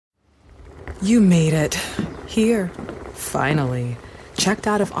You made it. Here, finally. Checked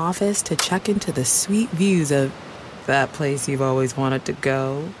out of office to check into the sweet views of that place you've always wanted to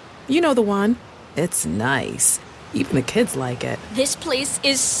go. You know the one. It's nice. Even the kids like it. This place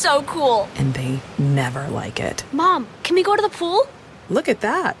is so cool. And they never like it. Mom, can we go to the pool? Look at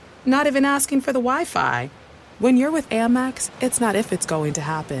that. Not even asking for the Wi-Fi. When you're with Amex, it's not if it's going to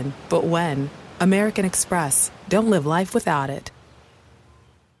happen, but when. American Express. Don't live life without it.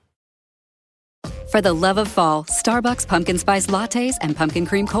 For the love of fall, Starbucks pumpkin spice lattes and pumpkin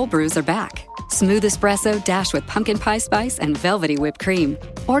cream cold brews are back. Smooth espresso dashed with pumpkin pie spice and velvety whipped cream.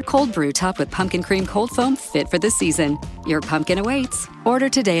 Or cold brew topped with pumpkin cream cold foam fit for the season. Your pumpkin awaits. Order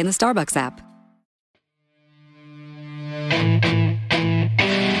today in the Starbucks app.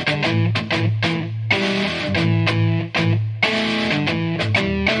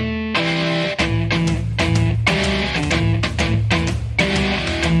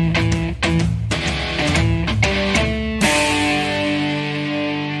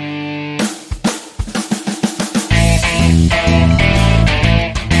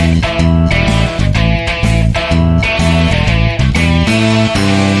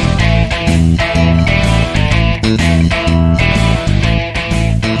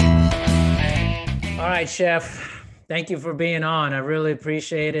 Chef, thank you for being on. I really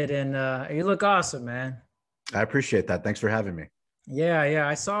appreciate it. And you look awesome, man. I appreciate that. Thanks for having me. Yeah.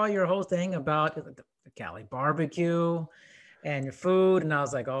 I saw your whole thing about the Cali barbecue and your food. And I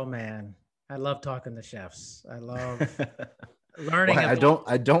was like, oh man, I love talking to chefs. I love learning. Well,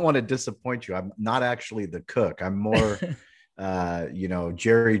 I don't want to disappoint you. I'm not actually the cook. I'm more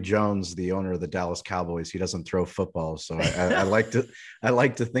Jerry Jones, the owner of the Dallas Cowboys. He doesn't throw football, so I like to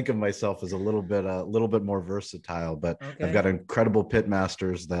think of myself as a little bit more versatile. But okay. I've got incredible pit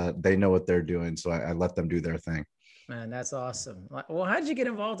masters that they know what they're doing, so I let them do their thing. Man, that's awesome. Well, how did you get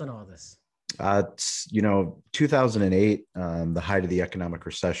involved in all this? 2008, the height of the economic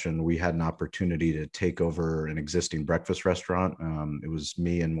recession, we had an opportunity to take over an existing breakfast restaurant. It was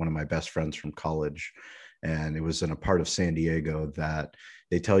me and one of my best friends from college. And it was in a part of San Diego that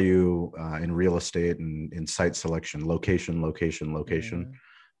they tell you in real estate and in site selection, location. Mm-hmm.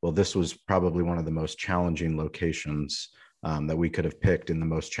 Well, this was probably one of the most challenging locations that we could have picked in the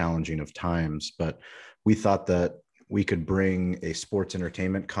most challenging of times. But we thought that we could bring a sports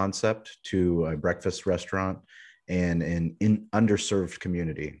entertainment concept to a breakfast restaurant and in underserved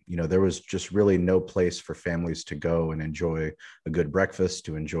community. There was just really no place for families to go and enjoy a good breakfast,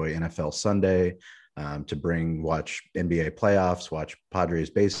 to enjoy NFL Sunday, to watch NBA playoffs, watch Padres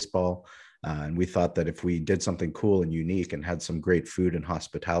baseball. And we thought that if we did something cool and unique and had some great food and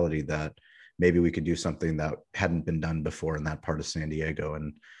hospitality, that maybe we could do something that hadn't been done before in that part of San Diego.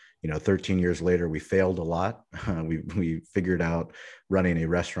 And, 13 years later, we failed a lot. We figured out running a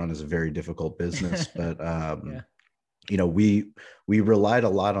restaurant is a very difficult business, but, we relied a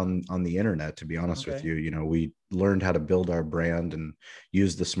lot on the internet, to be honest with you. We learned how to build our brand and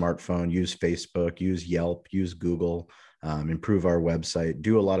use the smartphone, use Facebook, use Yelp, use Google, improve our website,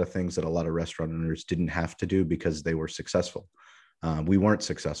 do a lot of things that a lot of restaurant owners didn't have to do because they were successful. We weren't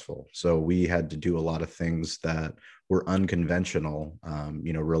successful. So we had to do a lot of things that were unconventional,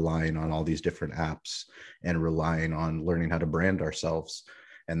 relying on all these different apps and relying on learning how to brand ourselves.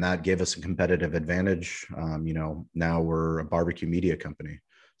 And that gave us a competitive advantage. Now we're a barbecue media company.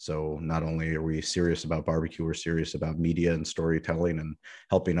 So not only are we serious about barbecue, we're serious about media and storytelling and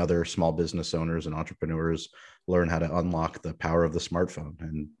helping other small business owners and entrepreneurs learn how to unlock the power of the smartphone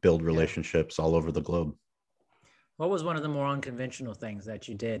and build relationships all over the globe. What was one of the more unconventional things that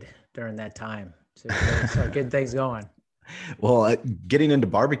you did during that time to start getting things going? Well, getting into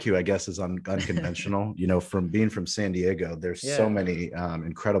barbecue, I guess, is unconventional. From being from San Diego, there's so many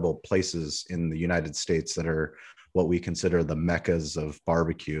incredible places in the United States that are what we consider the meccas of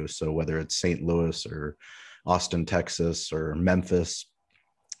barbecue. So whether it's St. Louis or Austin, Texas, or Memphis,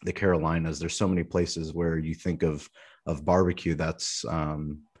 the Carolinas, there's so many places where you think of barbecue. That's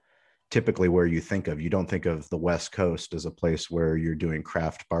typically where you think of. You don't think of the West Coast as a place where you're doing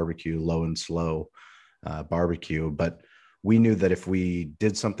craft barbecue, low and slow barbecue. But we knew that if we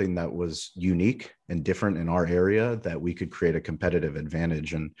did something that was unique and different in our area, that we could create a competitive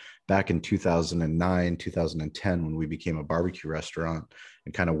advantage. And back in 2009, 2010, when we became a barbecue restaurant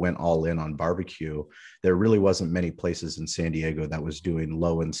and kind of went all in on barbecue, there really wasn't many places in San Diego that was doing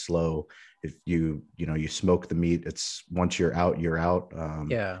low and slow. If you smoke the meat, it's once you're out, you're out.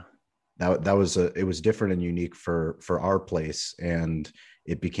 It was different and unique for our place. And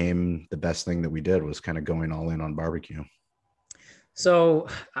it became the best thing that we did, was kind of going all in on barbecue. So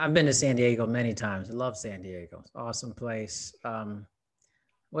I've been to San Diego many times. I love San Diego. It's an awesome place.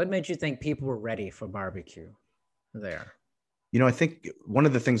 What made you think people were ready for barbecue there? I think one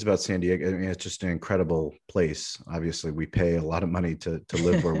of the things about San Diego, I mean, it's just an incredible place. Obviously, we pay a lot of money to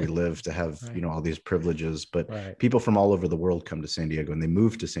live where we live, to have, Right. all these privileges, but Right. people from all over the world come to San Diego and they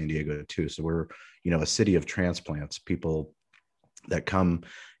move to San Diego too. So we're, a city of transplants, people that come,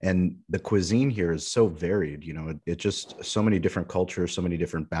 and the cuisine here is so varied. It just so many different cultures, so many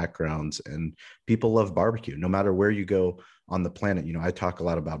different backgrounds, and people love barbecue no matter where you go on the planet. I talk a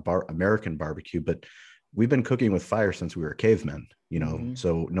lot about American barbecue, but we've been cooking with fire since we were cavemen. Mhm.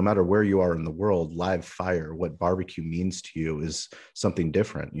 So no matter where you are in the world, live fire, what barbecue means to you is something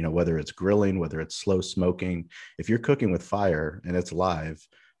different. Whether it's grilling, whether it's slow smoking, if you're cooking with fire and it's live,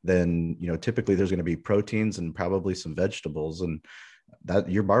 then typically there's going to be proteins and probably some vegetables, and that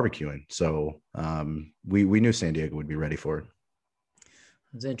you're barbecuing. So we knew San Diego would be ready for it.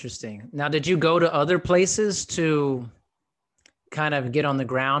 It's interesting. Now, did you go to other places to kind of get on the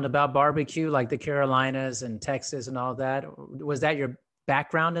ground about barbecue, like the Carolinas and Texas and all that? Was that your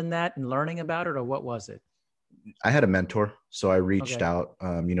background in that and learning about it, or what was it? I had a mentor, so I reached Okay. out.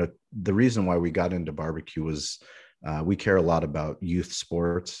 The reason why we got into barbecue was we care a lot about youth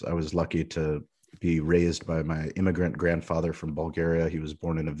sports. I was lucky to be raised by my immigrant grandfather from Bulgaria. He was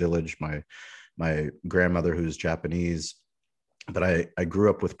born in a village. My grandmother, who's Japanese, but I grew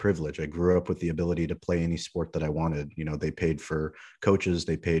up with privilege. I grew up with the ability to play any sport that I wanted. They paid for coaches,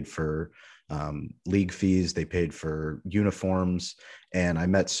 they paid for league fees, they paid for uniforms. And I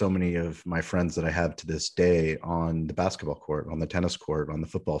met so many of my friends that I have to this day on the basketball court, on the tennis court, on the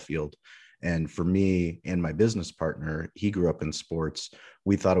football field. And for me and my business partner, he grew up in sports.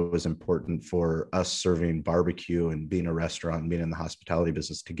 We thought it was important for us serving barbecue and being a restaurant and being in the hospitality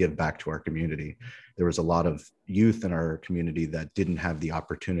business to give back to our community. There was a lot of youth in our community that didn't have the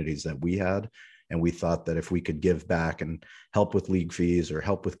opportunities that we had. And we thought that if we could give back and help with league fees or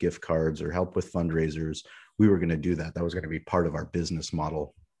help with gift cards or help with fundraisers, we were going to do that. That was going to be part of our business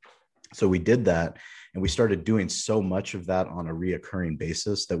model. So we did that, and we started doing so much of that on a reoccurring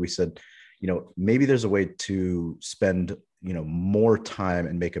basis that we said, maybe there's a way to spend, more time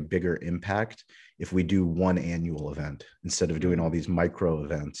and make a bigger impact if we do one annual event instead of doing all these micro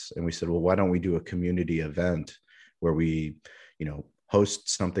events. And we said, well, why don't we do a community event where we, host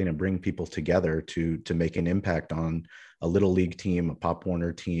something and bring people together to make an impact on a little league team, a Pop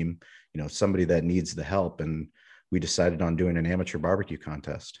Warner team, somebody that needs the help. And we decided on doing an amateur barbecue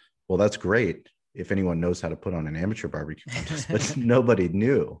contest. Well, that's great if anyone knows how to put on an amateur barbecue contest, but nobody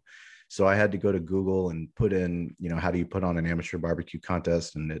knew. So I had to go to Google and put in, how do you put on an amateur barbecue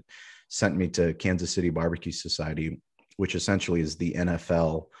contest? And it sent me to Kansas City Barbecue Society, which essentially is the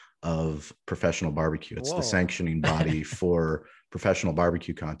NFL of professional barbecue. It's the sanctioning body for professional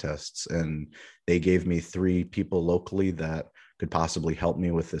barbecue contests. And they gave me 3 people locally that could possibly help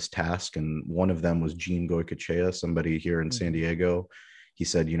me with this task. And one of them was Gene Goycochea, somebody here in San Diego. He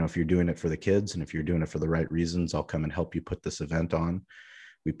said, if you're doing it for the kids and if you're doing it for the right reasons, I'll come and help you put this event on.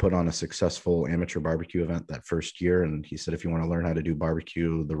 We put on a successful amateur barbecue event that first year. And he said, if you want to learn how to do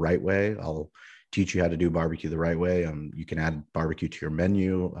barbecue the right way, I'll teach you how to do barbecue the right way. You can add barbecue to your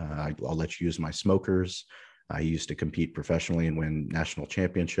menu. I'll let you use my smokers. I used to compete professionally and win national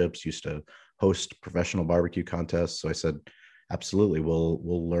championships, used to host professional barbecue contests. So I said, absolutely,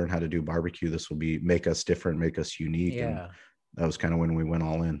 we'll learn how to do barbecue. This will make us different, make us unique. Yeah. And that was kind of when we went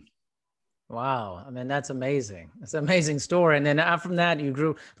all in. Wow. I mean, that's amazing. It's an amazing story. And then from that, you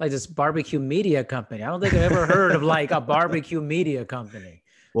grew like this barbecue media company. I don't think I've ever heard of like a barbecue media company.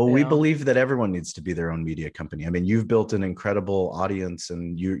 Well, we believe that everyone needs to be their own media company. I mean, you've built an incredible audience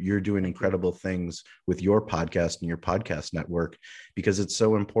and you're doing incredible things with your podcast and your podcast network, because it's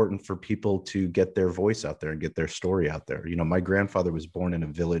so important for people to get their voice out there and get their story out there. My grandfather was born in a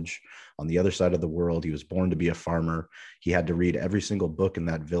village on the other side of the world. He was born to be a farmer. He had to read every single book in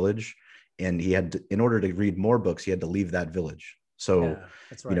that village. And he had to, in order to read more books, he had to leave that village. So,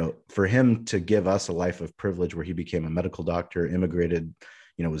 that's right. For him to give us a life of privilege where he became a medical doctor, immigrated,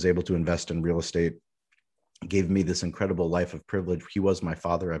 was able to invest in real estate, gave me this incredible life of privilege. He was my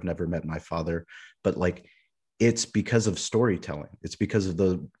father. I've never met my father, but it's because of storytelling. It's because of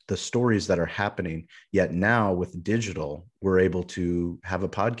the stories that are happening. Yet now with digital, we're able to have a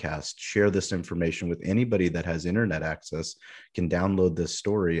podcast, share this information with anybody that has internet access, can download this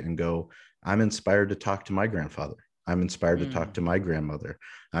story and go, I'm inspired to talk to my grandfather. I'm inspired to talk to my grandmother.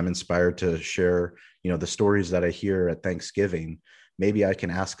 I'm inspired to share, the stories that I hear at Thanksgiving. Maybe I can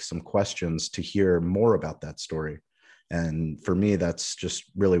ask some questions to hear more about that story. And for me, that's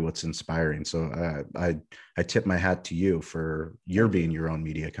just really what's inspiring. So I tip my hat to you for your being your own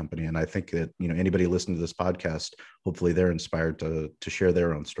media company. And I think that, you know, anybody listening to this podcast, hopefully they're inspired to share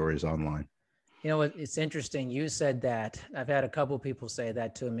their own stories online. You know, it's interesting. You said that. I've had a couple of people say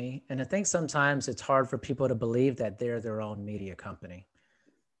that to me. And I think sometimes it's hard for people to believe that they're their own media company.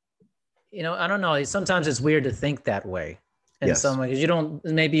 You know, I don't know. Sometimes it's weird to think that way. In some way, because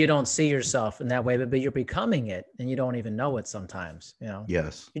maybe you don't see yourself in that way, but you're becoming it and you don't even know it sometimes, you know?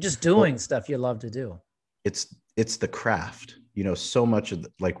 Yes. You're just doing stuff you love to do. It's the craft, you know, so much of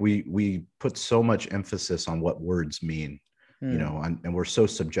like we put so much emphasis on what words mean, you know, and we're so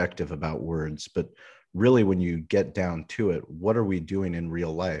subjective about words, but really when you get down to it, what are we doing in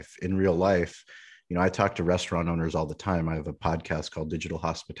real life? In real life, you know, I talk to restaurant owners all the time. I have a podcast called Digital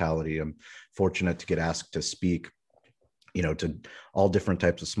Hospitality. I'm fortunate to get asked to speak, you know, to all different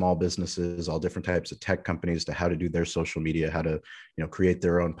types of small businesses, all different types of tech companies, to how to do their social media, how to, you know, create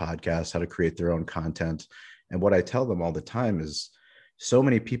their own podcasts, how to create their own content. And what I tell them all the time is, so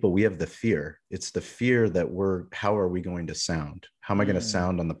many people, we have the fear. It's the fear that how are we going to sound? How am I going to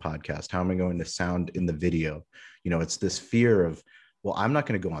sound on the podcast? How am I going to sound in the video? You know, it's this fear of, well, I'm not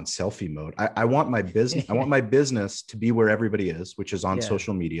going to go on selfie mode. I want my business. I want my business to be where everybody is, which is on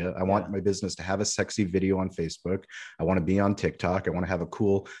social media. I want my business to have a sexy video on Facebook. I want to be on TikTok. I want to have a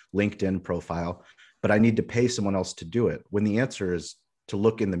cool LinkedIn profile, but I need to pay someone else to do it. When the answer is to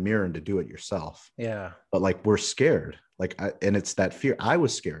look in the mirror and to do it yourself. Yeah. But like, we're scared. And it's that fear. I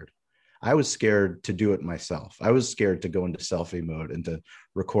was scared. I was scared to do it myself. I was scared to go into selfie mode and to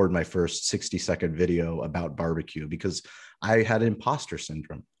record my first 60-second video about barbecue because I had imposter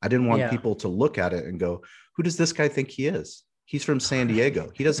syndrome. I didn't want people to look at it and go, who does this guy think he is? He's from San Diego.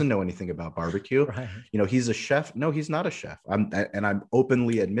 He doesn't know anything about barbecue. Right. You know, he's a chef. No, he's not a chef. I'm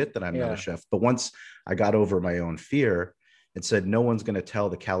openly admit that I'm not a chef. But once I got over my own fear and said, no one's going to tell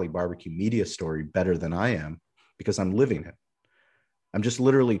the Cali barbecue media story better than I am because I'm living it. I'm just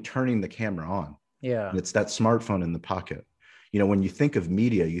literally turning the camera on. Yeah. And it's that smartphone in the pocket. You know, when you think of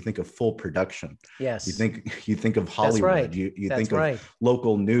media, you think of full production. Yes. You think of Hollywood. That's right. You think of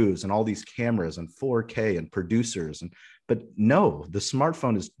local news and all these cameras and 4K and producers. But no, the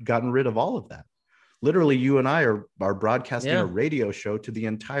smartphone has gotten rid of all of that. Literally, you and I are broadcasting a radio show to the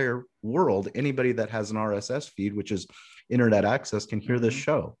entire world. Anybody that has an RSS feed, which is internet access, can hear this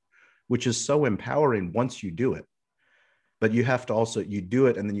show, which is so empowering once you do it. But you have to also, you do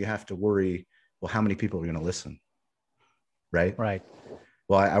it and then you have to worry, well, how many people are going to listen? Right. Right.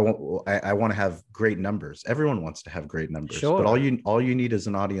 Well, I want to have great numbers. Everyone wants to have great numbers, but all you need is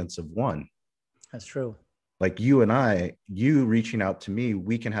an audience of one. That's true. Like you and I, you reaching out to me,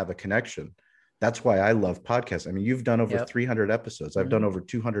 we can have a connection. That's why I love podcasts. I mean, you've done over 300 episodes. I've done over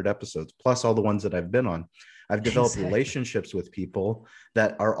 200 episodes, plus all the ones that I've been on. I've developed relationships with people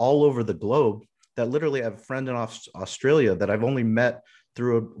that are all over the globe, that literally have a friend in Australia that I've only met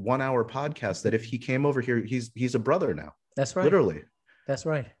through a 1-hour podcast, that if he came over here, he's a brother now. That's right. Literally. That's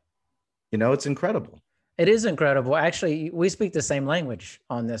right. You know, it's incredible. It is incredible. Actually, we speak the same language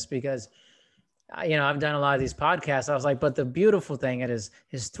on this because, you know, I've done a lot of these podcasts. I was like, but the beautiful thing is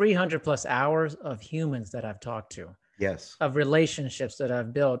 300 plus hours of humans that I've talked to. Yes. Of relationships that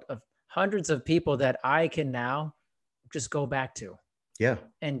I've built, of hundreds of people that I can now just go back to. Yeah.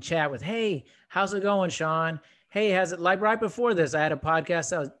 And chat with, hey, how's it going, Shawn? Hey, has it, like right before this, I had a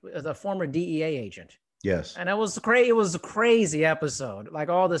podcast. I was a former DEA agent. Yes. And it was crazy. It was a crazy episode. Like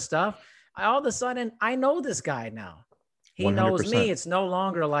all this stuff. All of a sudden, I know this guy now. He 100%. Knows me. It's no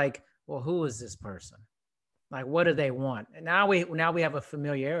longer like, well, who is this person? Like, what do they want? And now we have a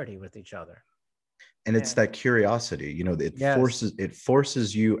familiarity with each other. And it's that curiosity, you know, it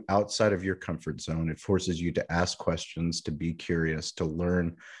forces you outside of your comfort zone. It forces you to ask questions, to be curious, to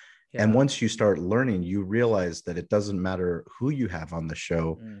learn. Yeah. And once you start learning, you realize that it doesn't matter who you have on the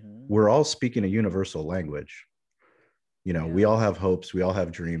show. Mm-hmm. We're all speaking a universal language. You know, we all have hopes. We all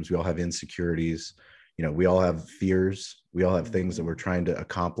have dreams. We all have insecurities. You know, we all have fears. We all have things that we're trying to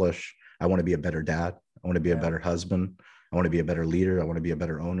accomplish. I want to be a better dad. I want to be a better husband. I want to be a better leader. I want to be a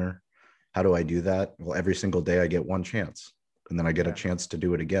better owner. How do I do that? Well, every single day I get one chance, and then I get a chance to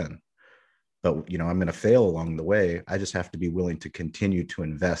do it again. But, you know, I'm going to fail along the way. I just have to be willing to continue to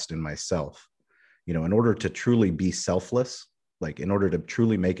invest in myself. You know, in order to truly be selfless, like in order to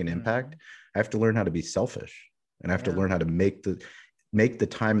truly make an impact, I have to learn how to be selfish, and I have to learn how to make the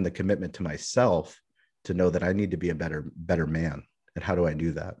time and the commitment to myself to know that I need to be a better man. And how do I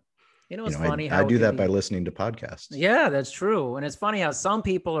do that? You know, it's funny how I do that by listening to podcasts. Yeah, that's true. And it's funny how some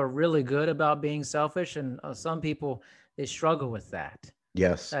people are really good about being selfish, and some people, they struggle with that.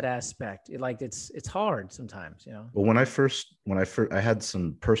 Yes. that aspect. It's hard sometimes, you know? Well, I had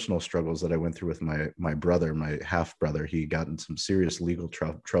some personal struggles that I went through with my brother, my half brother. He got in some serious legal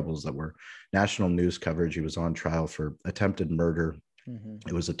troubles that were national news coverage. He was on trial for attempted murder. Mm-hmm.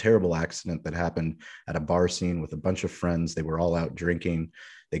 It was a terrible accident that happened at a bar scene with a bunch of friends. They were all out drinking.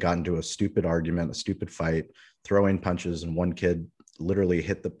 They got into a stupid argument, a stupid fight, throwing punches, and one kid literally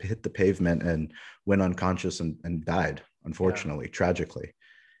hit the pavement and went unconscious and died, unfortunately, tragically.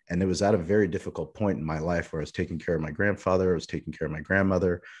 And it was at a very difficult point in my life where I was taking care of my grandfather, I was taking care of my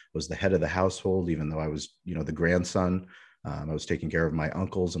grandmother, was the head of the household, even though I was, the grandson. I was taking care of my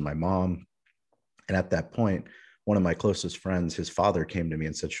uncles and my mom. And at that point, one of my closest friends, his father came to me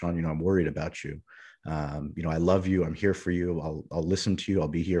and said, Shawn, I'm worried about you. I love you. I'm here for you. I'll listen to you. I'll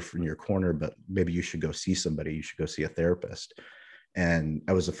be here in your corner, but maybe you should go see somebody. You should go see a therapist. And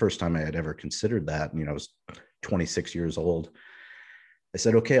that was the first time I had ever considered that. I was 26 years old. I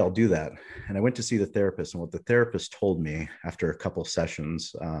said, okay, I'll do that. And I went to see the therapist. And what the therapist told me after a couple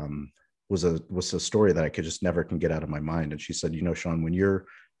sessions was a story that I just never can get out of my mind. And she said, Shawn, when you're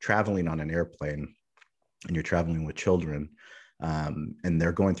traveling on an airplane and you're traveling with children and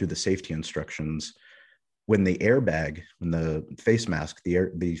they're going through the safety instructions, when the face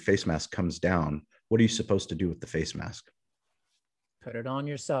mask comes down, what are you supposed to do with the face mask? Put it on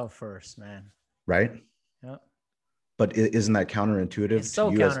yourself first, man. Right? Yep. But isn't that counterintuitive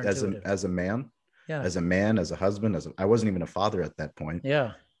to you as a man? Yeah. As a man, as a husband, I wasn't even a father at that point.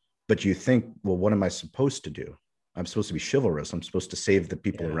 Yeah. But you think, well, what am I supposed to do? I'm supposed to be chivalrous. I'm supposed to save the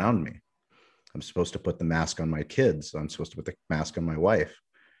people around me. I'm supposed to put the mask on my kids. I'm supposed to put the mask on my wife.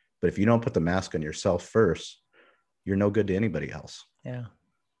 But if you don't put the mask on yourself first, you're no good to anybody else. Yeah,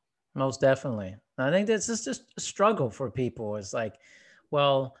 most definitely. I think that's just a struggle for people. It's like,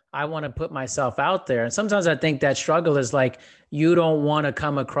 well, I want to put myself out there. And sometimes I think that struggle is like, you don't want to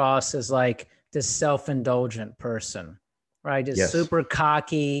come across as like this self-indulgent person, right? This super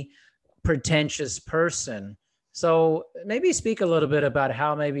cocky, pretentious person. So maybe speak a little bit about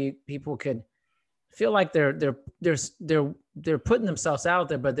how maybe people could feel like they're putting themselves out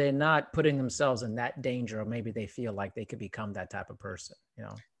there, but they're not putting themselves in that danger. Or maybe they feel like they could become that type of person,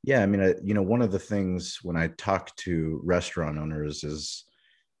 Yeah. I mean, one of the things when I talk to restaurant owners is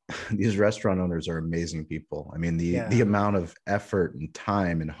these restaurant owners are amazing people. I mean, the amount of effort and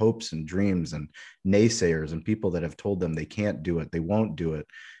time and hopes and dreams and naysayers and people that have told them they can't do it, they won't do it.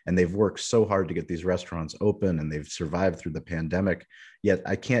 And they've worked so hard to get these restaurants open and they've survived through the pandemic. Yet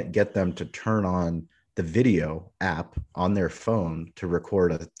I can't get them to turn on the video app on their phone to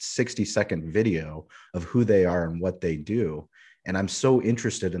record a 60-second video of who they are and what they do. And I'm so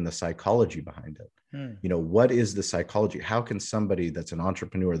interested in the psychology behind it. What is the psychology? How can somebody that's an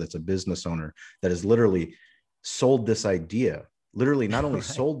entrepreneur, that's a business owner, that has literally sold this idea, literally not only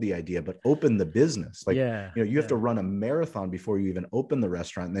sold the idea, but opened the business? Like, you have to run a marathon before you even open the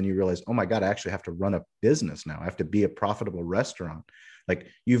restaurant. And then you realize, oh my God, I actually have to run a business now. I have to be a profitable restaurant. Like,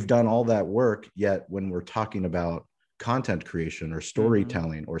 you've done all that work. Yet when we're talking about content creation or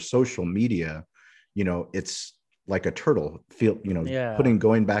storytelling or social media, it's like a turtle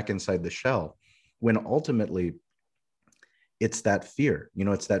going back inside the shell, when ultimately it's that fear.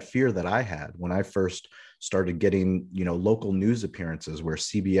 It's that fear that I had when I first started getting, local news appearances where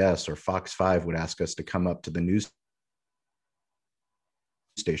CBS or Fox 5 would ask us to come up to the news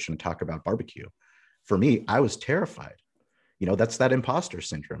station and talk about barbecue. For me, I was terrified. That's that imposter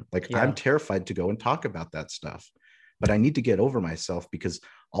syndrome. Like, I'm terrified to go and talk about that stuff, but I need to get over myself, because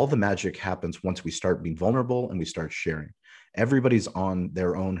all the magic happens once we start being vulnerable and we start sharing. Everybody's on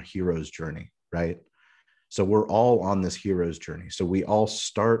their own hero's journey, right? So we're all on this hero's journey. So we all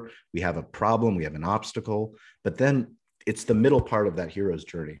start, we have a problem, we have an obstacle, but then it's the middle part of that hero's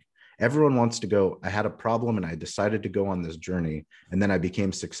journey. Everyone wants to go, I had a problem and I decided to go on this journey and then I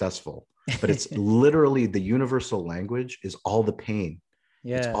became successful. But it's literally the universal language is all the pain.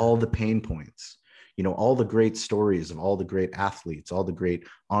 It's all the pain points. All the great stories of all the great athletes, all the great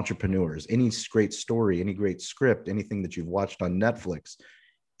entrepreneurs, any great story, any great script, anything that you've watched on Netflix,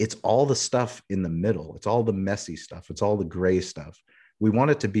 it's all the stuff in the middle. It's all the messy stuff. It's all the gray stuff. We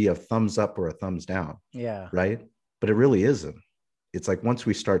want it to be a thumbs up or a thumbs down. Yeah. Right. But it really isn't. It's like, once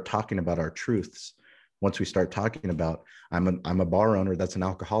we start talking about our truths, once we start talking about, I'm a bar owner that's an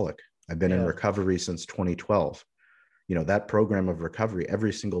alcoholic. I've been in recovery since 2012. That program of recovery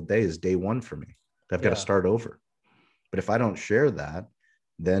every single day is day one for me. I've got to start over. But if I don't share that,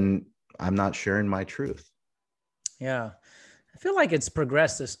 then I'm not sharing my truth. Yeah. I feel like it's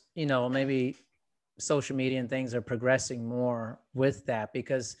progressed, maybe social media and things are progressing more with that,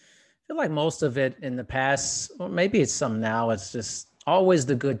 because I feel like most of it in the past, or maybe it's some now, it's just Always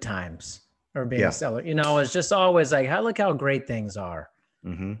the good times are being Yeah. celebrated. You know, it's just always like, look how great things are.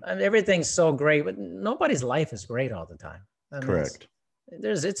 Hmm. And everything's so great, but nobody's life is great all the time. I mean, Correct.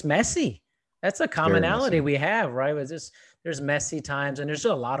 it's messy. That's a It's very commonality messy. we have, right? It's just, there's messy times and there's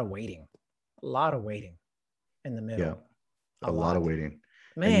just a lot of waiting in the Yeah. middle. A lot of waiting.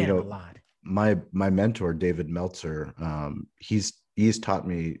 And Man, a lot. my mentor David Meltzer, he's taught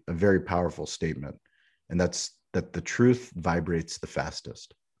me a very powerful statement, and that's that the truth vibrates the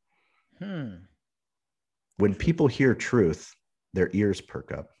fastest. When people hear truth, their ears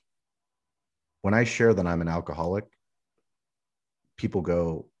perk up. When I share that I'm an alcoholic, people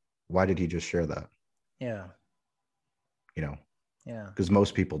go, why did he just share that? Yeah. You know, Yeah. because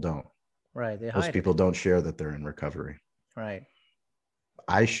most people don't. Right. They Most hide people it. don't share that they're in recovery. Right.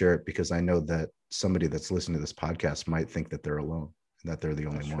 I share it because I know that somebody that's listening to this podcast might think that they're alone and that they're the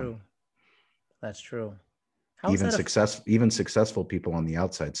only That's one. true. That's true. How is that Even successful people on the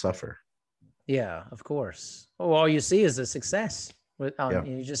outside suffer. Yeah, of course. Oh, all you see is the success. Yeah.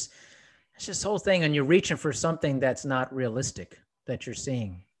 You just, it's just whole thing, and you're reaching for something that's not realistic that you're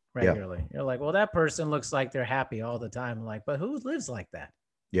seeing Yeah. regularly. You're like, well, that person looks like they're happy all the time. Like, but who lives like that?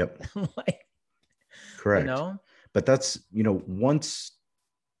 Yep. Like, Correct. you know? But that's, once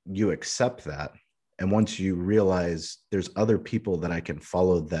you accept that, and once you realize there's other people that I can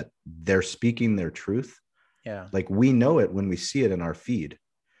follow that they're speaking their truth. Yeah. Like, we know it when we see it in our feed,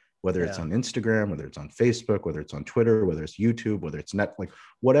 whether it's Yeah. on Instagram, whether it's on Facebook, whether it's on Twitter, whether it's YouTube, whether it's Netflix,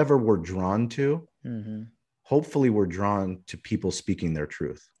 whatever we're drawn to. Mm-hmm. Hopefully we're drawn to people speaking their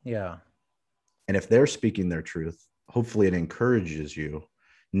truth. Yeah. And if they're speaking their truth, hopefully it encourages you,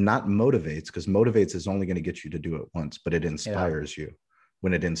 not motivates, because motivates is only going to get you to do it once, but it inspires you.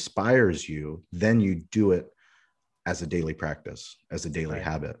 When it inspires you, then you do it as a daily practice, as a daily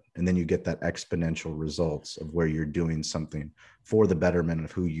habit. And then you get that exponential results of where you're doing something for the betterment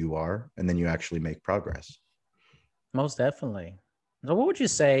of who you are. And then you actually make progress. Most definitely. So what would you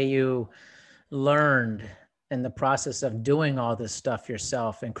say you learned in the process of doing all this stuff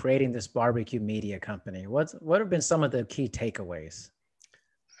yourself and creating this barbecue media company? What have been some of the key takeaways?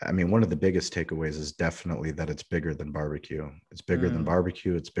 I mean, one of the biggest takeaways is definitely that it's bigger than barbecue. It's bigger than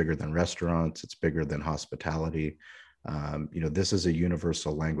barbecue. It's bigger than restaurants. It's bigger than hospitality. This is a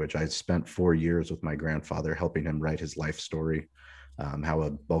universal language. I spent 4 years with my grandfather helping him write his life story, how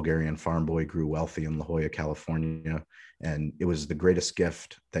a Bulgarian farm boy grew wealthy in La Jolla, California. And it was the greatest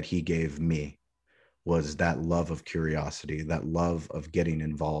gift that he gave me, was that love of curiosity, that love of getting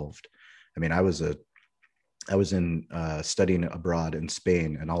involved. I mean, I was in studying abroad in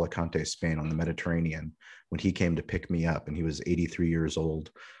Spain, in Alicante, Spain, on the Mediterranean, when he came to pick me up, and he was 83 years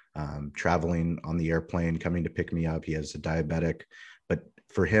old, traveling on the airplane, coming to pick me up. He has a diabetic, but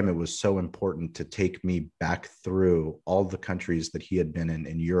for him, it was so important to take me back through all the countries that he had been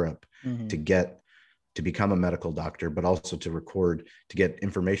in Europe, to become a medical doctor, but also to get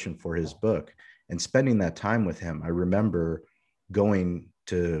information for his book. And spending that time with him, I remember going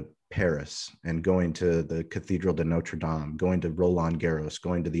to Paris and going to the Cathedral de Notre Dame, going to Roland Garros,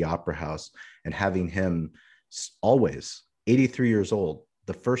 going to the Opera House, and having him, always 83 years old,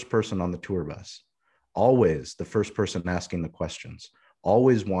 the first person on the tour bus, always the first person asking the questions,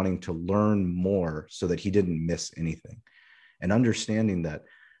 always wanting to learn more so that he didn't miss anything. And understanding that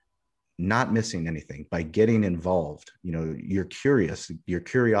not missing anything by getting involved, you're curious, your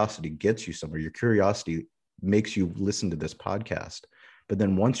curiosity gets you somewhere. Your curiosity makes you listen to this podcast. But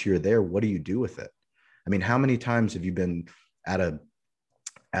then once you're there, what do you do with it? I mean, how many times have you been at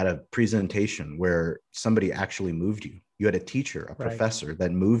a presentation where somebody actually moved you? You had a teacher, a professor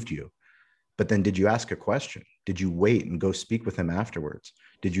that moved you. But then did you ask a question? Did you wait and go speak with him afterwards?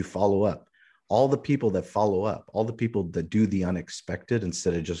 Did you follow up? All the people that follow up, all the people that do the unexpected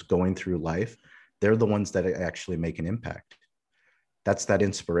instead of just going through life, they're the ones that actually make an impact. That's that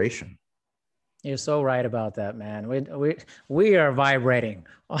inspiration. You're so right about that, man. We are vibrating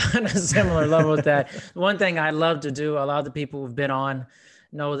on a similar level with that. One thing I love to do, a lot of the people who've been on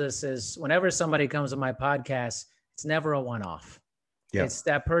know this, is whenever somebody comes to my podcast, it's never a one-off. Yeah. It's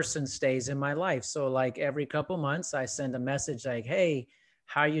that person stays in my life. So like every couple months, I send a message like, hey,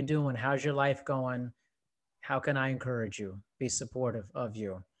 how you doing? How's your life going? How can I encourage you? Be supportive of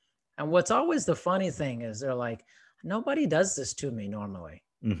you. And what's always the funny thing is they're like, nobody does this to me normally.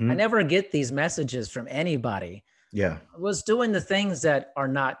 I never get these messages from anybody. Yeah. I was doing the things that are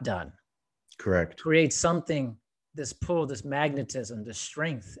not done. Correct. Create something, this pull, this magnetism, this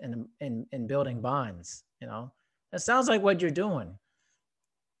strength in building bonds. That sounds like what you're doing.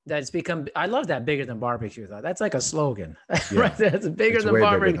 That's become, I love that, bigger than barbecue though. That's like a slogan. Yeah. Right? It's bigger It's than way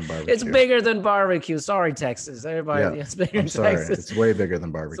barbecue. bigger than barbecue. It's bigger than barbecue. Sorry, Texas. Everybody, Yeah. it's bigger I'm than sorry. Texas. It's way bigger than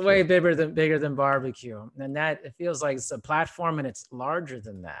It's barbecue. way bigger than barbecue. And that, it feels like it's a platform and it's larger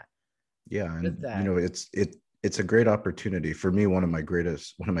than that. Yeah. And With that. you know, it's a great opportunity for me. One of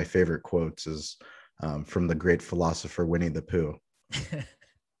my favorite quotes is from the great philosopher, Winnie the Pooh.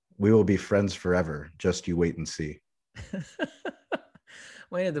 We will be friends forever. Just you wait and see.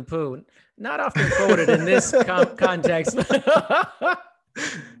 Winnie the Pooh, not often quoted in this context.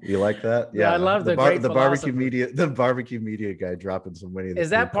 You like that? Yeah, I love the great barbecue philosopher. media. The barbecue media guy dropping some Winnie the Pooh. Is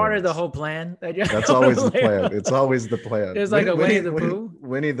that part of the quotes. whole plan? That's always the plan. It's always the plan. There's like a Winnie the Pooh.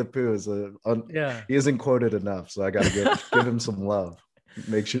 Winnie the Pooh is Yeah. he isn't quoted enough, so I got to give him some love.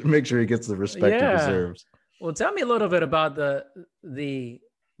 Make sure he gets the respect he deserves. Well, tell me a little bit about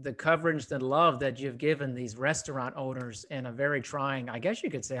the coverage, the love that you've given these restaurant owners in a very trying, I guess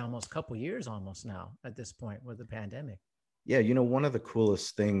you could say, almost couple years almost now at this point with the pandemic. Yeah, you know, one of the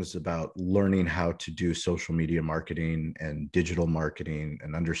coolest things about learning how to do social media marketing and digital marketing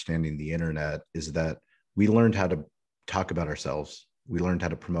and understanding the internet is that we learned how to talk about ourselves. We learned how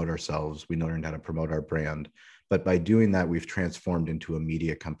to promote ourselves. We learned how to promote our brand. But by doing that, we've transformed into a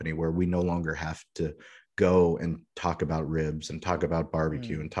media company where we no longer have to go and talk about ribs and talk about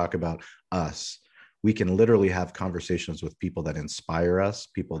barbecue and talk about us. We can literally have conversations with people that inspire us,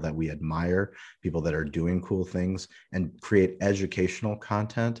 people that we admire, people that are doing cool things, and create educational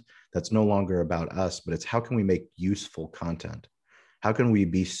content that's no longer about us, but it's how can we make useful content? How can we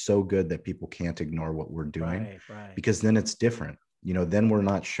be so good that people can't ignore what we're doing? Right. Because then it's different. You know, then we're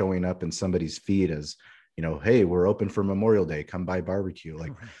not showing up in somebody's feed as, you know, hey, we're open for Memorial Day, come by barbecue.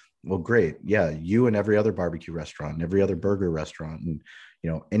 Like, well, great. Yeah. You and every other barbecue restaurant and every other burger restaurant and, you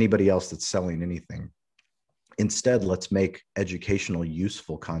know, anybody else that's selling anything. Instead, let's make educational,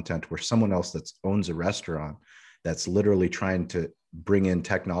 useful content where someone else that owns a restaurant that's literally trying to bring in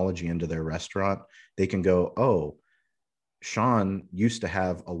technology into their restaurant, they can go, oh, Shawn used to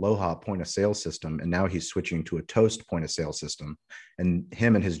have Aloha point of sale system, and now he's switching to a Toast point of sale system. And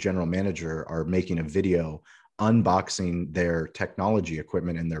him and his general manager are making a video unboxing their technology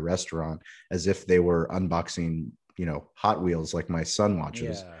equipment in their restaurant as if they were unboxing, you know, Hot Wheels like my son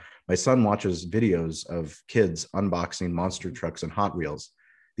watches. Yeah. My son watches videos of kids unboxing monster trucks and Hot Wheels.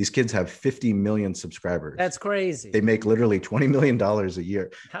 These kids have 50 million subscribers. That's crazy. They make literally $20 million a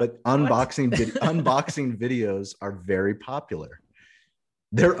year. But unboxing videos are very popular.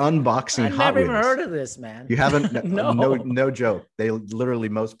 They're unboxing I've Hot never even Wheels. heard of this, man. You haven't? No joke. They literally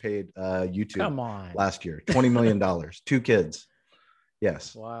most paid YouTube Come on. last year. $20 million. 2 kids.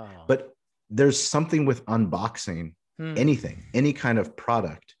 Yes. Wow. But there's something with unboxing anything, any kind of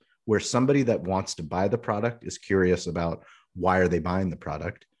product, where somebody that wants to buy the product is curious about why are they buying the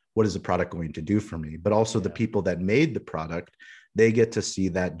product? What is the product going to do for me? But also the people that made the product, they get to see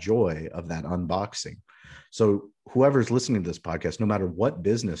that joy of that unboxing. So whoever's listening to this podcast, no matter what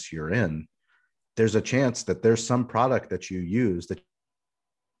business you're in, there's a chance that there's some product that you use that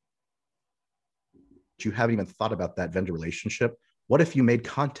you haven't even thought about that vendor relationship. What if you made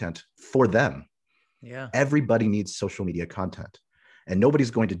content for them? Yeah. Everybody needs social media content, and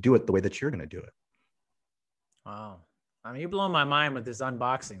nobody's going to do it the way that you're going to do it. Wow. I mean, you're blowing my mind with this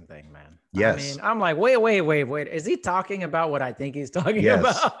unboxing thing, man. Yes. I mean, I'm like, wait. Is he talking about what I think he's talking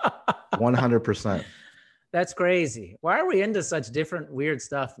about? 100%. That's crazy. Why are we into such different weird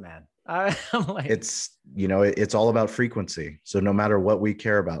stuff, man? I'm like, it's, you know, it's all about frequency. So no matter what we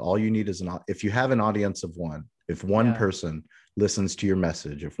care about, all you need is if you have an audience of one, if one person listens to your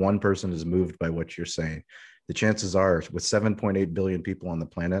message, if one person is moved by what you're saying, the chances are with 7.8 billion people on the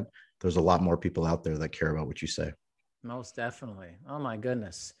planet, there's a lot more people out there that care about what you say. Most definitely. Oh my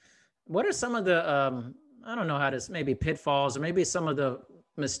goodness. What are some of the, I don't know how to, maybe pitfalls or maybe some of the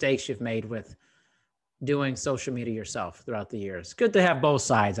mistakes you've made with doing social media yourself throughout the years? Good to have both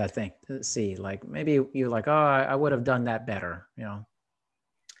sides, I think, to see. Like maybe you're like, oh, I would have done that better, you know?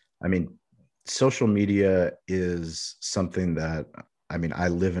 I mean, social media is something that, I mean, I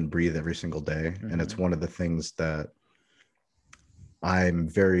live and breathe every single day. And it's one of the things that I'm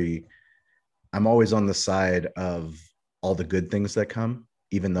always on the side of all the good things that come,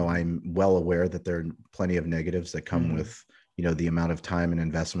 even though I'm well aware that there are plenty of negatives that come with, you know, the amount of time and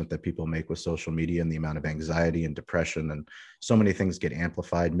investment that people make with social media and the amount of anxiety and depression, and so many things get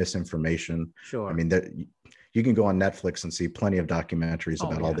amplified, misinformation. Sure. I mean, you can go on Netflix and see plenty of documentaries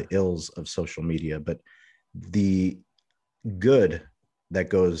about all the ills of social media, but the good that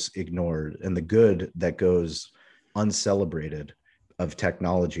goes ignored and the good that goes uncelebrated of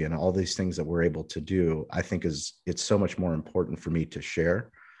technology and all these things that we're able to do, I think it's so much more important for me to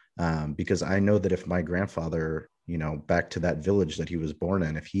share. Because I know that if my grandfather, back to that village that he was born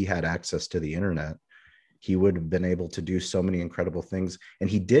in, if he had access to the internet, he would have been able to do so many incredible things. And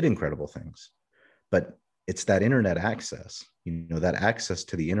he did incredible things. But it's that internet access, that access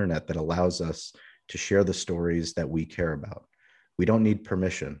to the internet that allows us to share the stories that we care about. We don't need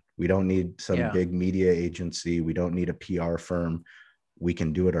permission. We don't need some big media agency. We don't need a PR firm. We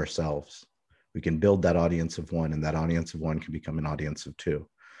can do it ourselves. We can build that audience of one, and that audience of one can become an audience of two.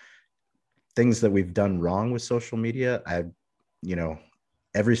 Things that we've done wrong with social media,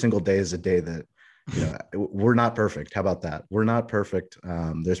 every single day is a day that, we're not perfect. How about that? We're not perfect.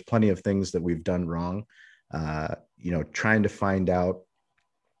 There's plenty of things that we've done wrong. Trying to find out,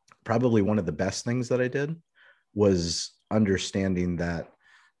 probably one of the best things that I did was understanding that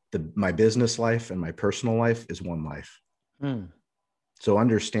my business life and my personal life is one life. So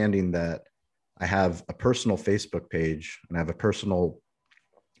understanding that I have a personal Facebook page, and I have a personal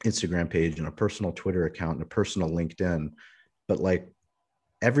Instagram page, and a personal Twitter account, and a personal LinkedIn, but like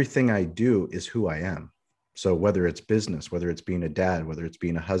everything I do is who I am. So whether it's business, whether it's being a dad, whether it's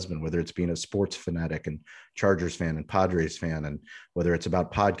being a husband, whether it's being a sports fanatic and Chargers fan and Padres fan, and whether it's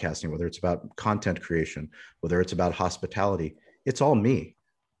about podcasting, whether it's about content creation, whether it's about hospitality, it's all me.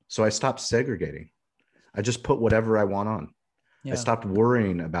 So I stopped segregating. I just put whatever I want on. I stopped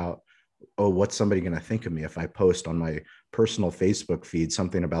worrying about, what's somebody going to think of me if I post on my personal Facebook feed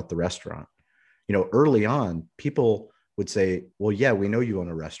something about the restaurant? Early on, people would say, well, yeah, we know you own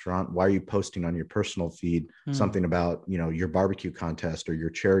a restaurant. Why are you posting on your personal feed something about, your barbecue contest or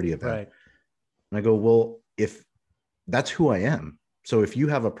your charity event? Right. And I go, well, if that's who I am. So if you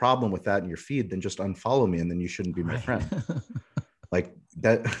have a problem with that in your feed, then just unfollow me, and then you shouldn't be my friend. Like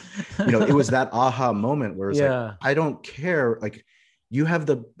that, it was that aha moment where it's like, I don't care. Like, you have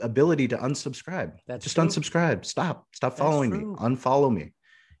the ability to unsubscribe. Just true. Unsubscribe. Stop following me. Unfollow me.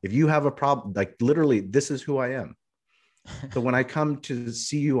 If you have a problem, like literally, this is who I am. So when I come to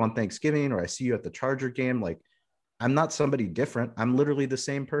see you on Thanksgiving, or I see you at the Charger game, like, I'm not somebody different. I'm literally the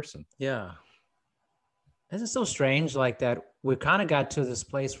same person. Yeah. This is so strange, like that. We kind of got to this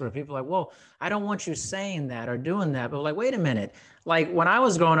place where people are like, well, I don't want you saying that or doing that. But like, wait a minute. Like when I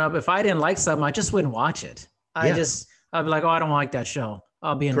was growing up, if I didn't like something, I just wouldn't watch it. I'd be like, oh, I don't like that show.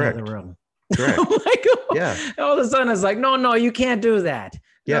 I'll be in the other room. Correct. Like, all of a sudden it's like, no, you can't do that.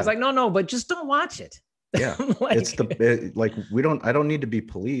 I was like, no, but just don't watch it. Yeah. Like, I don't need to be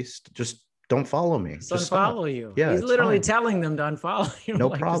policed. Just don't follow me. Just unfollow you. Yeah. He's literally telling them to unfollow you. No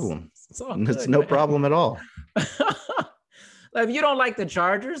problem. It's no problem at all. If you don't like the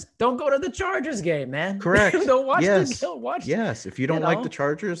Chargers, don't go to the Chargers game, man. Correct. Don't watch Yes. If you don't like the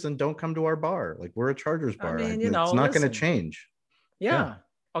Chargers, then don't come to our bar. Like, we're a Chargers bar. It's not going to change. Yeah.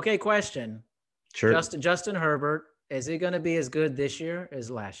 Okay. Question. Sure. Justin Herbert, is he going to be as good this year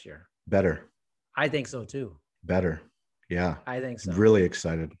as last year? Better. I think so too. Better. Yeah. I think so. Really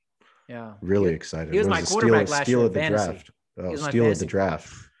excited. Yeah. Really excited. He was my quarterback last year. Of the draft. Steal of the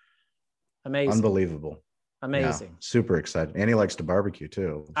draft. Amazing. Unbelievable. Amazing. Yeah, super excited. And he likes to barbecue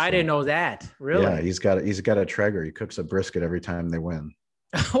too. So. I didn't know that. Really? Yeah, he's got a Traeger. He cooks a brisket every time they win.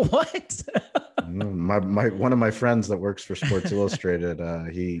 What? One of my friends that works for Sports Illustrated,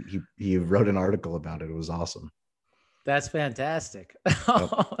 he wrote an article about it. It was awesome. That's fantastic. Yep.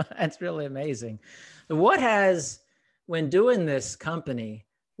 That's really amazing. When doing this company,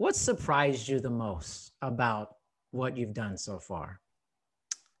 what surprised you the most about what you've done so far?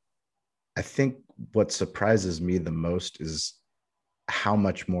 I think what surprises me the most is how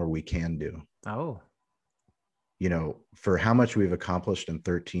much more we can do. Oh. For how much we've accomplished in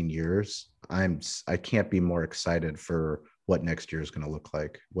 13 years, I can't be more excited for what next year is going to look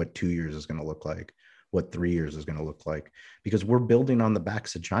like, what 2 years is going to look like, what 3 years is going to look like, because we're building on the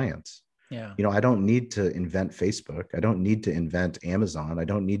backs of giants. Yeah. I don't need to invent Facebook. I don't need to invent Amazon. I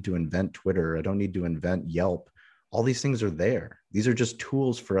don't need to invent Twitter. I don't need to invent Yelp. All these things are there. These are just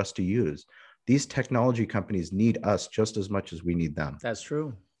tools for us to use. These technology companies need us just as much as we need them. That's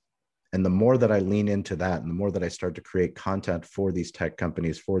true. And the more that I lean into that, and the more that I start to create content for these tech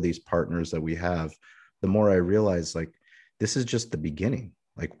companies, for these partners that we have, the more I realize, like, this is just the beginning.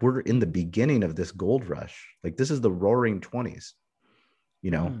 Like, we're in the beginning of this gold rush. Like, this is the roaring 20s,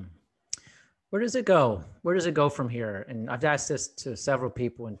 Where does it go? Where does it go from here? And I've asked this to several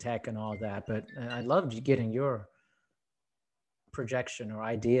people in tech and all that, but I'd love getting your projection or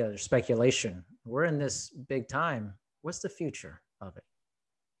idea or speculation. We're in this big time. What's the future of it?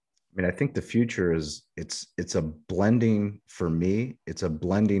 I think the future is it's a blending for me. It's a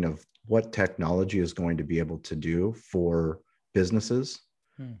blending of what technology is going to be able to do for businesses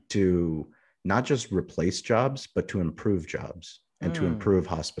to not just replace jobs, but to improve jobs. and to improve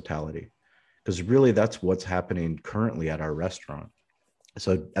hospitality. Because really that's what's happening currently at our restaurant.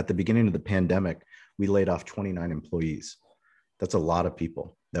 So at the beginning of the pandemic, we laid off 29 employees. That's a lot of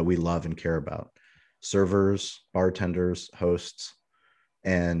people that we love and care about. Servers, bartenders, hosts,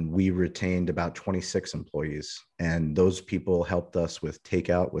 and we retained about 26 employees. And those people helped us with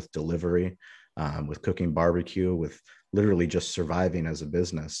takeout, with delivery, with cooking barbecue, with literally just surviving as a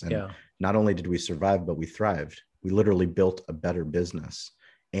business. And not only did we survive, but we thrived. We literally built a better business,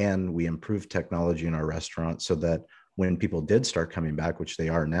 and we improved technology in our restaurant so that when people did start coming back, which they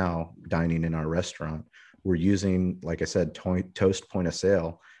are now dining in our restaurant, we're using, like I said, Toast point of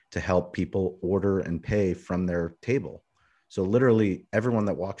sale to help people order and pay from their table. So literally everyone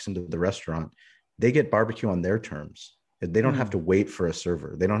that walks into the restaurant, they get barbecue on their terms. They don't have to wait for a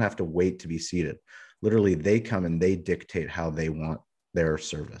server. They don't have to wait to be seated. Literally they come and they dictate how they want their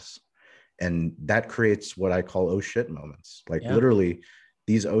service. And that creates what I call oh shit moments. Like literally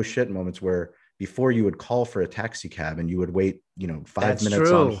these oh shit moments where before you would call for a taxi cab and you would wait, 5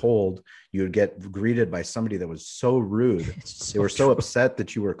 minutes on hold, you would get greeted by somebody that was so rude. They were so upset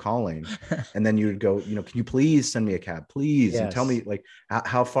that you were calling. And then you would go, can you please send me a cab, please? And tell me like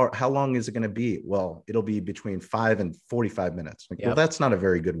how long is it going to be? Well, it'll be between 5 and 45 minutes. Like, well, that's not a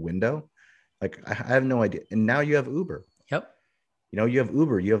very good window. Like I have no idea. And now you have Uber. You have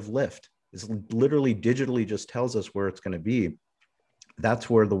Uber, you have Lyft. It's literally digitally just tells us where it's going to be. That's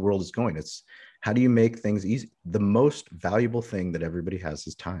where the world is going. It's how do you make things easy? The most valuable thing that everybody has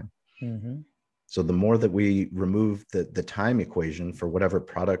is time. So the more that we remove the time equation for whatever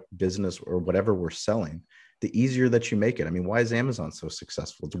product, business, or whatever we're selling, the easier that you make it. I mean, why is Amazon so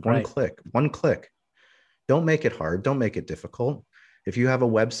successful? It's one click. Don't make it hard. Don't make it difficult. If you have a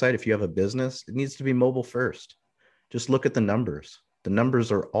website, if you have a business, it needs to be mobile first. Just look at the numbers. The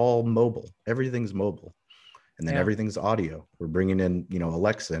numbers are all mobile. Everything's mobile. And then everything's audio. We're bringing in,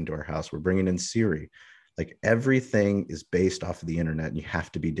 Alexa into our house. We're bringing in Siri. Like everything is based off of the internet, and you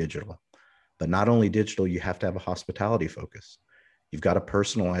have to be digital. But not only digital, you have to have a hospitality focus. You've got to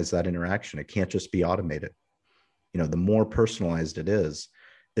personalize that interaction. It can't just be automated. The more personalized it is,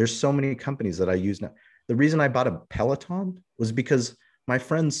 there's so many companies that I use now. The reason I bought a Peloton was because my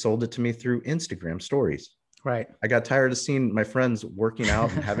friends sold it to me through Instagram stories. Right. I got tired of seeing my friends working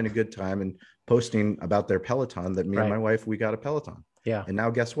out and having a good time and posting about their Peloton that me and my wife, we got a Peloton. Yeah. And now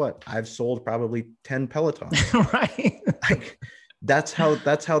guess what? I've sold probably 10 Pelotons. Right. Like that's how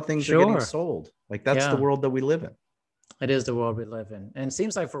things are getting sold. Like that's the world that we live in. It is the world we live in. And it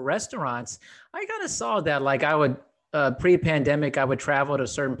seems like for restaurants, I kind of saw that like I would pre-pandemic, I would travel to a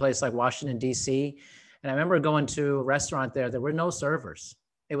certain place like Washington, D.C. And I remember going to a restaurant there. There were no servers.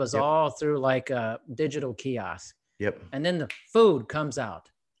 It was all through like a digital kiosk. And then the food comes out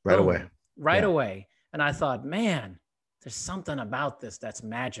right away. Right away. And I thought, man, there's something about this that's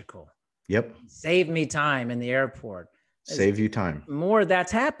magical. Saved me time in the airport. Save you time. More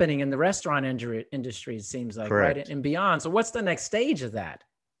that's happening in the restaurant industry, it seems like, right? And beyond. So what's the next stage of that?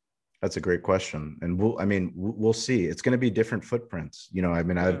 That's a great question. And we'll see. It's going to be different footprints.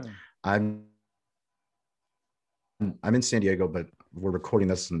 I'm in San Diego, but we're recording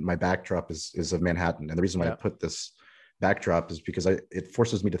this and my backdrop is of Manhattan. And the reason why I put this backdrop is because it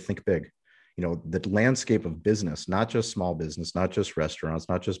forces me to think big. The landscape of business, not just small business, not just restaurants,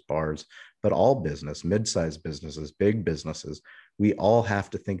 not just bars, but all business, mid-sized businesses, big businesses, we all have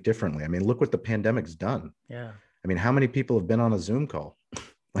to think differently. I mean, look what the pandemic's done. I mean, how many people have been on a Zoom call?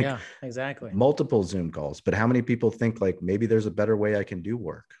 Exactly. Multiple Zoom calls, but how many people think like maybe there's a better way I can do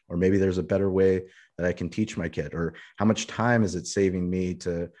work, or maybe there's a better way that I can teach my kid, or how much time is it saving me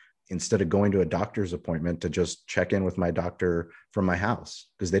to, instead of going to a doctor's appointment, to just check in with my doctor from my house,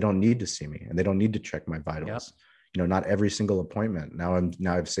 because they don't need to see me and they don't need to check my vitals. Not every single appointment. Now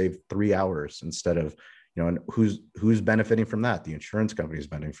I've saved 3 hours instead of, and who's benefiting from that? The insurance company is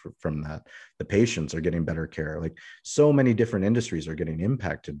benefiting from that. The patients are getting better care. Like so many different industries are getting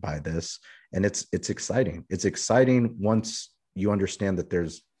impacted by this. And it's exciting. It's exciting once you understand that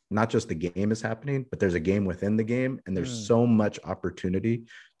there's not just the game is happening, but there's a game within the game. And there's so much opportunity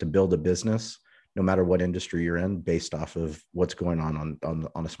to build a business, no matter what industry you're in, based off of what's going on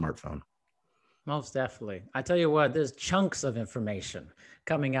a smartphone. Most definitely. I tell you what, there's chunks of information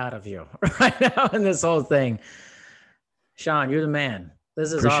coming out of you right now in this whole thing. Shawn, you're the man.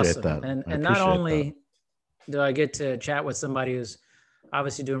 This is awesome. That. And not only do I get to chat with somebody who's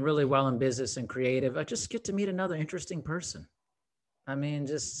obviously doing really well in business and creative, I just get to meet another interesting person. I mean,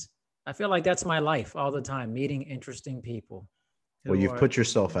 I feel like that's my life all the time, meeting interesting people. Well, you've put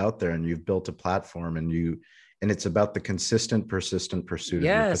yourself out there and you've built a platform, and it's about the consistent, persistent pursuit of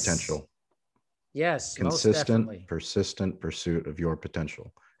your potential. Yes, most Consistent, definitely. persistent pursuit of your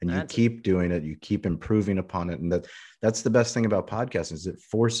potential. And you That's keep doing it, you keep improving upon it. And that's the best thing about podcasting is it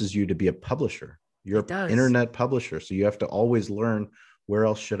forces you to be a publisher. You're it does. internet publisher. So you have to always learn, where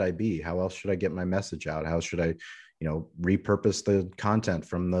else should I be? How else should I get my message out? How should I, repurpose the content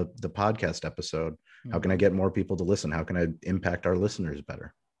from the podcast episode? How can I get more people to listen? How can I impact our listeners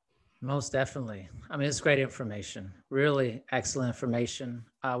better? Most definitely. I mean, it's great information. Really excellent information.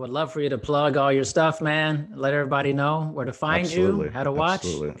 I would love for you to plug all your stuff, man. Let everybody know where to find you, how to watch.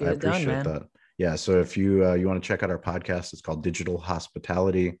 Absolutely. Get I it done, appreciate man. that. Yeah. So if you want to check out our podcast, it's called Digital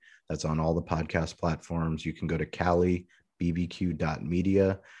Hospitality. That's on all the podcast platforms. You can go to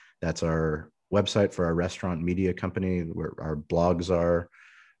calibbq.media. That's our website for our restaurant media company, where our blogs are,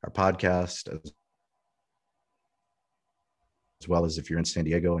 our podcast, as well as if you're in San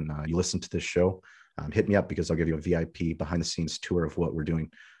Diego and you listen to this show, hit me up, because I'll give you a VIP behind the scenes tour of what we're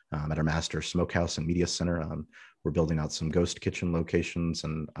doing at our master smokehouse and media center. We're building out some ghost kitchen locations,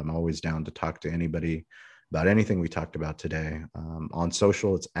 and I'm always down to talk to anybody about anything we talked about today. On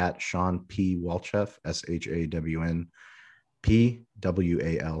social, it's at Shawn P. Walchef, ShawnPWalchef.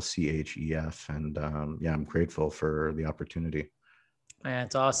 And I'm grateful for the opportunity. Man,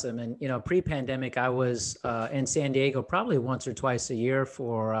 it's awesome. And, pre-pandemic, I was in San Diego probably once or twice a year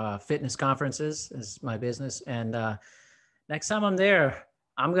for fitness conferences is my business. And next time I'm there,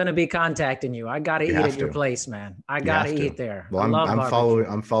 I'm going to be contacting you. I got to eat at your place, man. I got to eat there. Well,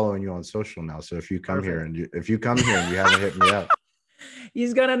 I'm following you on social now. So if you come here and you haven't hit me up,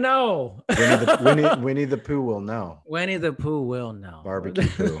 he's going to know. Winnie the Pooh will know. Winnie the Pooh will know. Barbecue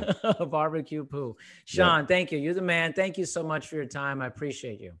Pooh. Barbecue Pooh. Shawn, Thank you. You're the man. Thank you so much for your time. I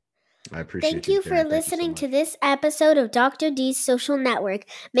appreciate you. I appreciate Thank you for listening to this episode of Dr. D's Social Network.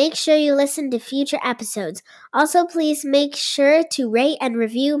 Make sure you listen to future episodes. Also, please make sure to rate and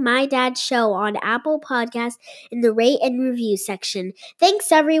review My Dad's Show on Apple Podcasts in the rate and review section.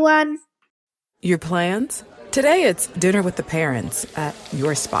 Thanks, everyone. Your plans? Today it's dinner with the parents at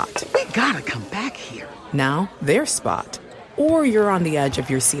your spot. We gotta come back here. Now, their spot. Or you're on the edge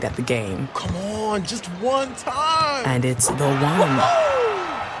of your seat at the game. Come on, just one time. And it's the one.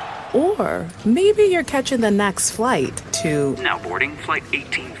 Or maybe you're catching the next flight to... Now boarding flight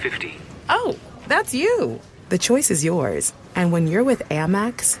 1850. Oh, that's you. The choice is yours. And when you're with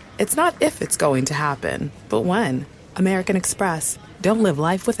Amex, it's not if it's going to happen, but when. American Express. Don't live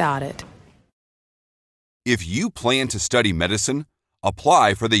life without it. If you plan to study medicine,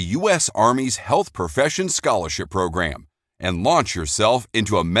 apply for the U.S. Army's Health Professions Scholarship Program and launch yourself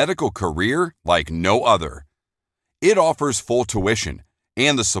into a medical career like no other. It offers full tuition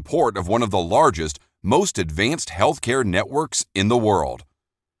and the support of one of the largest, most advanced healthcare networks in the world.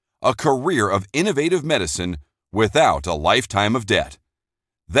 A career of innovative medicine without a lifetime of debt.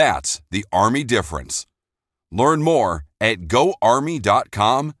 That's the Army difference. Learn more at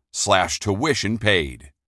goarmy.com/tuition paid.